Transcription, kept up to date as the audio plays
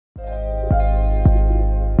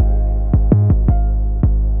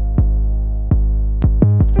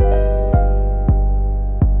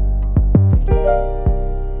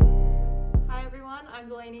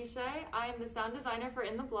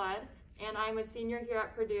and I'm a senior here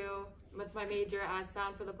at Purdue with my major as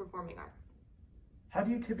Sound for the Performing Arts. How do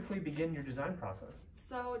you typically begin your design process?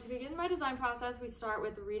 So to begin my design process, we start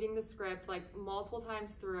with reading the script like multiple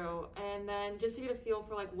times through, and then just to get a feel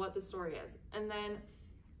for like what the story is. And then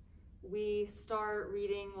we start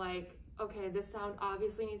reading like, okay, this sound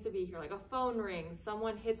obviously needs to be here. Like a phone rings,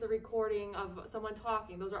 someone hits a recording of someone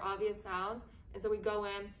talking. Those are obvious sounds. And so we go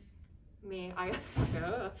in,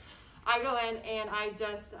 I go in and I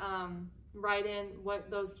just write in what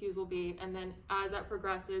those cues will be. And then as that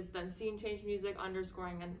progresses, then scene change music,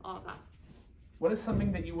 underscoring, and all of that. What is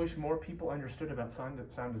something that you wish more people understood about sound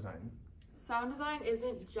design? Sound design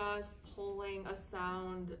isn't just pulling a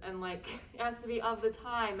sound and like, it has to be of the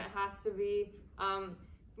time. It has to be,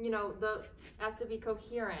 it has to be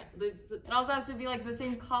coherent. It also has to be like the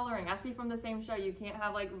same coloring. It has to be from the same show. You can't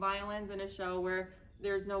have like violins in a show where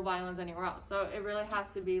there's no violins anywhere else. So it really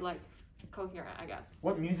has to be like coherent, I guess.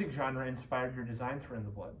 What music genre inspired your designs for In the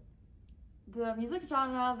Blood? The music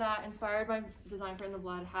genre that inspired my design for In the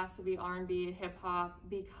Blood has to be R&B, hip hop,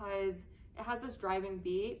 because it has this driving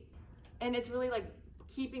beat, and it's really like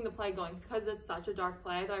keeping the play going because it's such a dark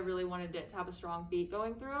play that I really wanted it to have a strong beat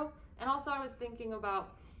going through. And also I was thinking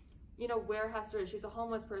about, where Hester is. She's a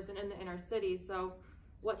homeless person in the inner city, so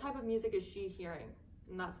what type of music is she hearing?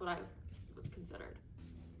 And that's what I was considered.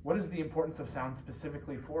 What is the importance of sound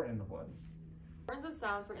specifically for In the Blood? The importance of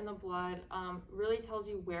sound for In the Blood really tells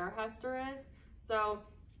you where Hester is. So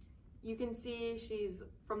you can see she's,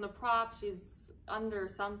 from the props, she's under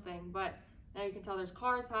something, but now you can tell there's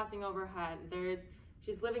cars passing overhead.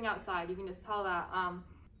 She's living outside. You can just tell that.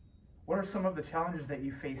 What are some of the challenges that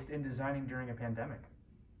you faced in designing during a pandemic?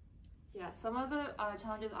 Yeah, some of the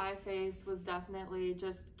challenges I faced was definitely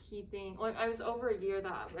just keeping, I was over a year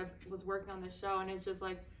that I was working on this show, and it's just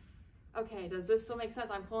like, okay, does this still make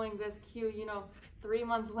sense? I'm pulling this cue, 3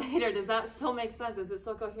 months later, does that still make sense? Is it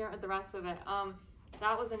still coherent with the rest of it?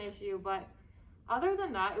 That was an issue, but other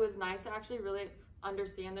than that, it was nice to actually really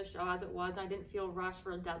understand the show as it was. I didn't feel rushed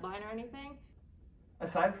for a deadline or anything.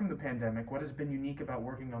 Aside from the pandemic, what has been unique about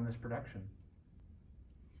working on this production?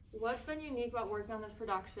 What's been unique about working on this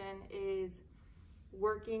production is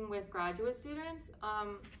working with graduate students.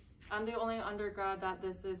 I'm the only undergrad that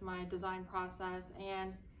this is my design process,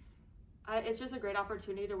 and it's just a great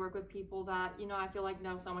opportunity to work with people that, I feel like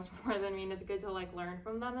know so much more than me, and it's good to like learn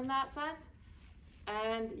from them in that sense.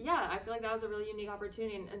 And yeah, I feel like that was a really unique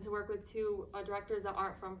opportunity, and to work with two directors that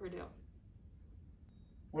aren't from Purdue.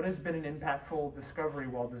 What has been an impactful discovery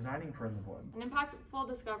while designing for In the Blood? An impactful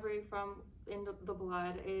discovery from In the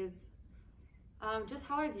Blood is just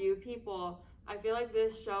how I view people. I feel like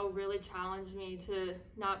this show really challenged me to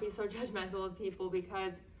not be so judgmental of people,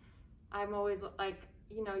 because I'm always like,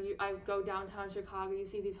 I go downtown Chicago, you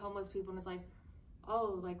see these homeless people, and it's like,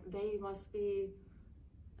 oh, like they must be,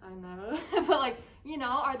 I don't know, but like,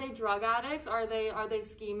 are they drug addicts? Are they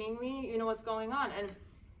scheming me? What's going on? And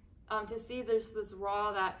to see there's this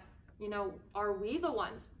raw that, are we the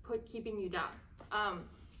ones keeping you down?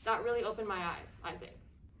 That really opened my eyes, I think.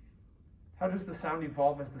 How does the sound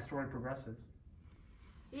evolve as the story progresses?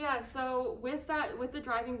 Yeah, so with the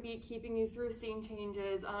driving beat keeping you through scene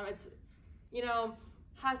changes, it's,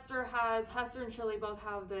 Hester and Chili both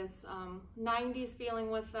have this 90s feeling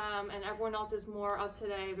with them, and everyone else is more of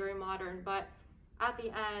today, very modern. But at the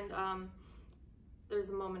end, there's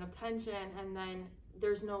a moment of tension, and then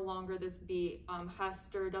there's no longer this beat.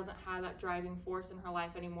 Hester doesn't have that driving force in her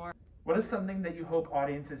life anymore. What is something that you hope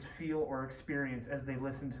audiences feel or experience as they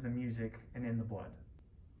listen to the music and In the Blood?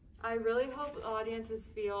 I really hope audiences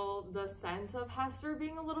feel the sense of Hester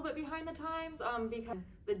being a little bit behind the times, because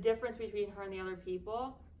the difference between her and the other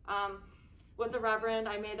people. With the Reverend,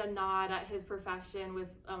 I made a nod at his profession with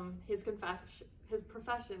his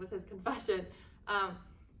profession with his confession,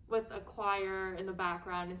 with a choir in the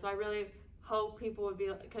background, and so I really hope people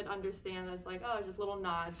could understand this, like, oh, just little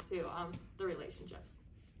nods to the relationships.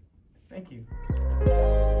 Thank you.